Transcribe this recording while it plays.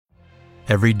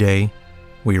Every day,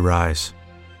 we rise,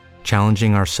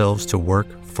 challenging ourselves to work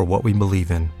for what we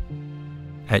believe in.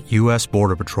 At U.S.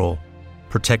 Border Patrol,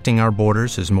 protecting our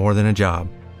borders is more than a job.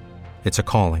 It's a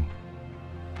calling.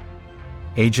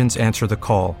 Agents answer the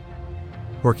call,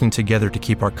 working together to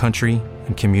keep our country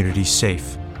and communities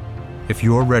safe. If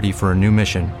you're ready for a new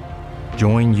mission,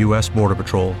 join U.S. Border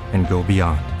Patrol and go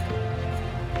beyond.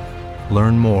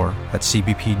 Learn more at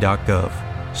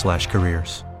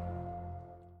cbp.gov/careers.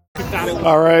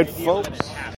 All right,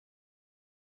 folks.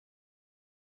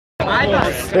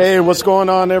 Hey, what's going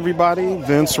on, everybody?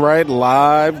 Vince Wright,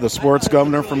 live, the sports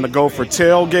governor from the Gopher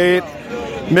Tailgate,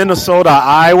 Minnesota,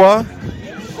 Iowa.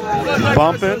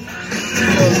 Bumping.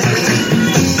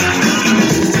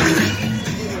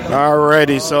 All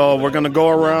righty, so we're going to go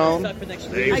around.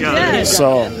 There you go.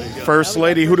 So, First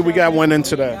Lady, who do we got winning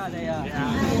today?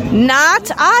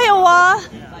 Not Iowa.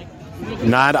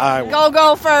 Not Iowa. Go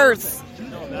Gophers.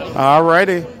 All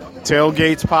righty.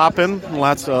 Tailgates popping.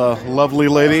 Lots of lovely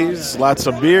ladies. Lots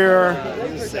of beer.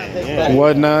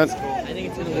 Whatnot.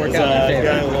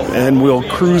 And we'll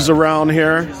cruise around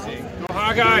here.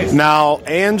 Now,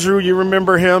 Andrew, you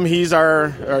remember him. He's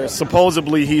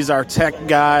supposedly he's our tech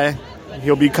guy.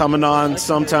 He'll be coming on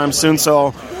sometime soon.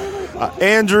 So,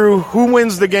 Andrew, who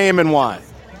wins the game and why?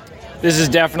 This is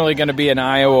definitely going to be an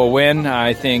Iowa win.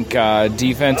 I think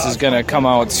defense is going to come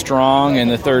out strong in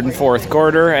the third and fourth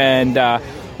quarter, and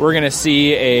we're going to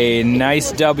see a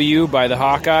nice W by the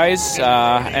Hawkeyes,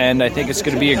 and I think it's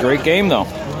going to be a great game, though.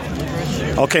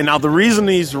 Okay, now the reason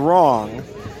he's wrong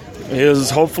is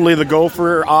hopefully the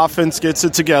Gopher offense gets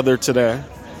it together today.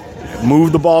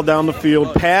 Move the ball down the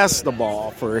field, pass the ball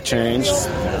for a change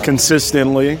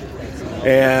consistently,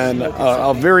 and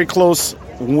a very close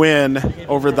win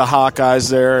over the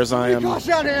Hawkeyes there, as I am.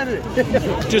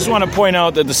 Just want to point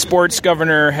out that the sports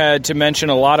governor had to mention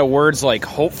a lot of words like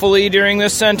hopefully during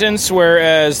this sentence,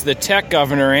 whereas the tech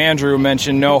governor, Andrew,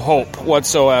 mentioned no hope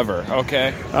whatsoever,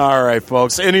 okay? All right,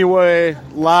 folks. Anyway,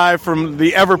 live from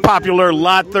the ever-popular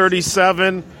Lot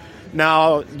 37.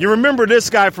 Now, you remember this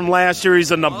guy from last year.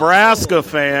 He's a Nebraska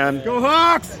fan. Go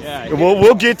Hawks! Yeah,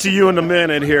 we'll get to you in a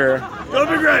minute here. That'll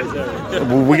be great.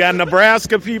 We got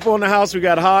Nebraska people in the house. We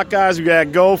got Hawkeyes. We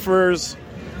got Gophers.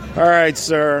 All right,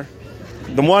 sir.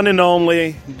 The one and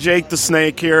only Jake the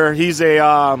Snake here. He's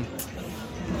a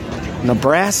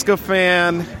Nebraska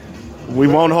fan. We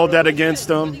won't hold that against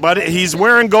him. But he's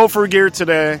wearing Gopher gear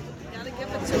today.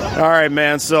 All right,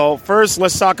 man. So first,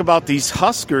 let's talk about these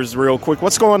Huskers real quick.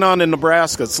 What's going on in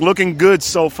Nebraska? It's looking good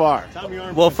so far.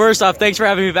 Well, first off, thanks for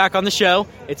having me back on the show.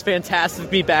 It's fantastic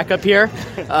to be back up here.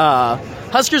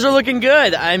 Huskers are looking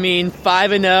good. I mean,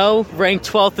 5-0,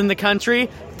 ranked 12th in the country.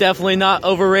 Definitely not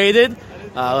overrated.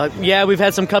 Yeah, we've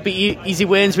had some couple easy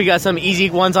wins. We got some easy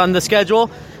ones on the schedule.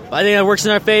 But I think that works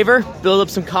in our favor. Build up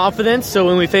some confidence so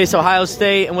when we face Ohio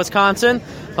State and Wisconsin,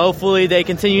 hopefully they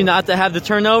continue not to have the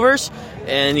turnovers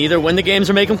and either win the games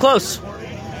or make them close.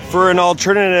 For an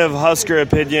alternative Husker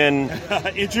opinion,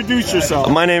 introduce yourself.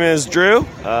 My name is Drew,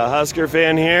 a Husker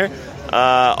fan here.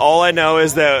 All I know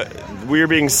is that we're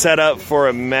being set up for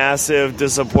a massive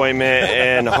disappointment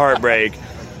and heartbreak.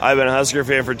 I've been a Husker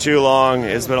fan for too long.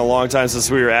 It's been a long time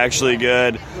since we were actually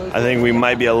good. I think we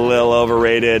might be a little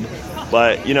overrated.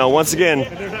 But, once again,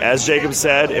 as Jacob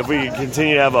said, if we can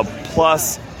continue to have a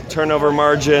plus turnover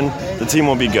margin, the team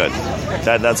will be good.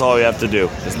 That's all we have to do,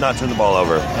 is not turn the ball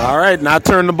over. All right, not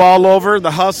turn the ball over.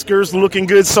 The Huskers looking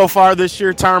good so far this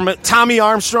year. Tommy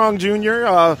Armstrong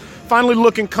Jr. Finally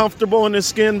looking comfortable in his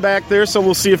skin back there, so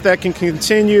we'll see if that can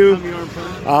continue.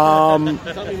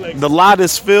 The lot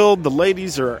is filled. The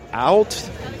ladies are out.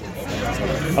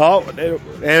 Oh,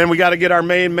 and we got to get our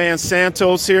main man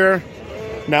Santos here.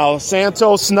 Now,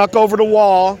 Santos snuck over the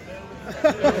wall.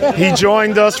 He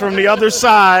joined us from the other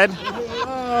side.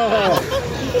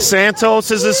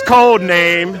 Santos is his code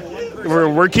name.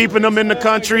 We're keeping him in the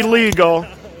country legal.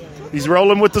 He's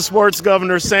rolling with the sports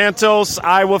governor. Santos,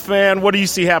 Iowa fan. What do you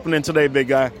see happening today, big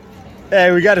guy?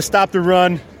 Hey, we got to stop the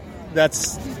run.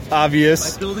 That's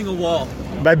obvious. By building a wall.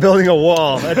 By building a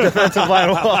wall. A defensive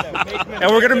line wall. And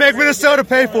we're going to make Minnesota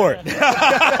pay for it.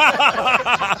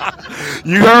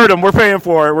 You heard him. We're paying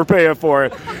for it. What do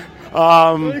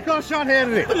you call Sean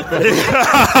Hannity?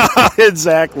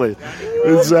 Exactly.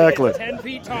 10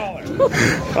 feet taller.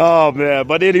 Oh, man.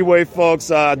 But anyway, folks,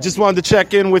 just wanted to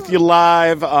check in with you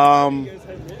live.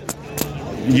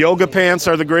 Yoga pants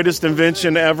are the greatest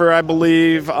invention ever, I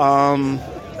believe.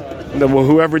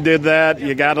 Whoever did that,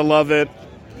 you got to love it.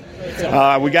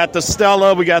 We got the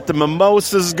Stella. We got the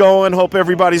mimosas going. Hope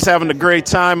everybody's having a great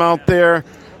time out there.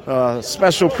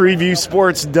 Special preview,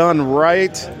 sports done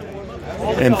right.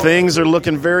 And things are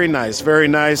looking very nice, very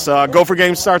nice. Gopher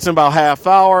game starts in about half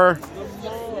hour.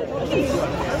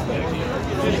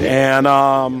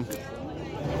 And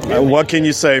what can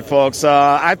you say, folks?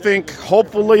 I think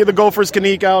hopefully the Gophers can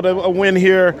eke out a win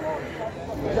here.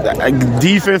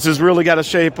 Defense has really got to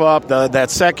shape up,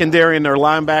 that secondary and their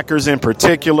linebackers in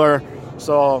particular.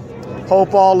 So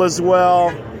hope all is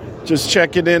well. Just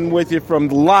checking in with you from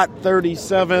lot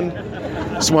 37.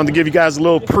 Just wanted to give you guys a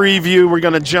little preview. We're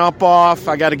going to jump off.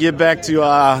 I got to get back to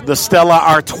the Stella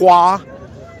Artois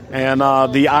and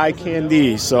the Eye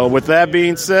Candy. So with that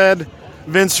being said,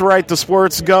 Vince Wright, the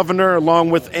sports governor,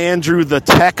 along with Andrew, the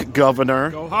tech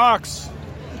governor. Go Hawks!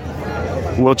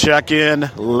 We'll check in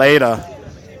later.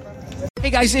 Hey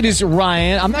guys, it is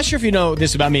Ryan. I'm not sure if you know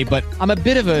this about me, but I'm a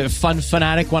bit of a fun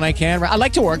fanatic when I can. I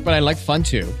like to work, but I like fun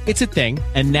too. It's a thing.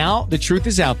 And now the truth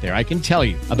is out there. I can tell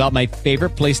you about my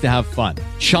favorite place to have fun.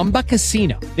 Chumba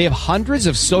Casino. They have hundreds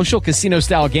of social casino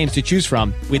style games to choose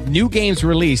from with new games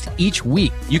released each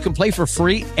week. You can play for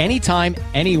free anytime,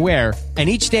 anywhere. And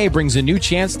each day brings a new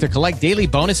chance to collect daily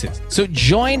bonuses. So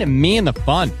join me in the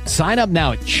fun. Sign up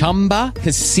now at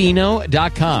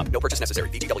ChumbaCasino.com. No purchase necessary.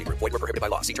 VGW. Void where prohibited by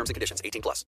law. See terms and conditions. 18+.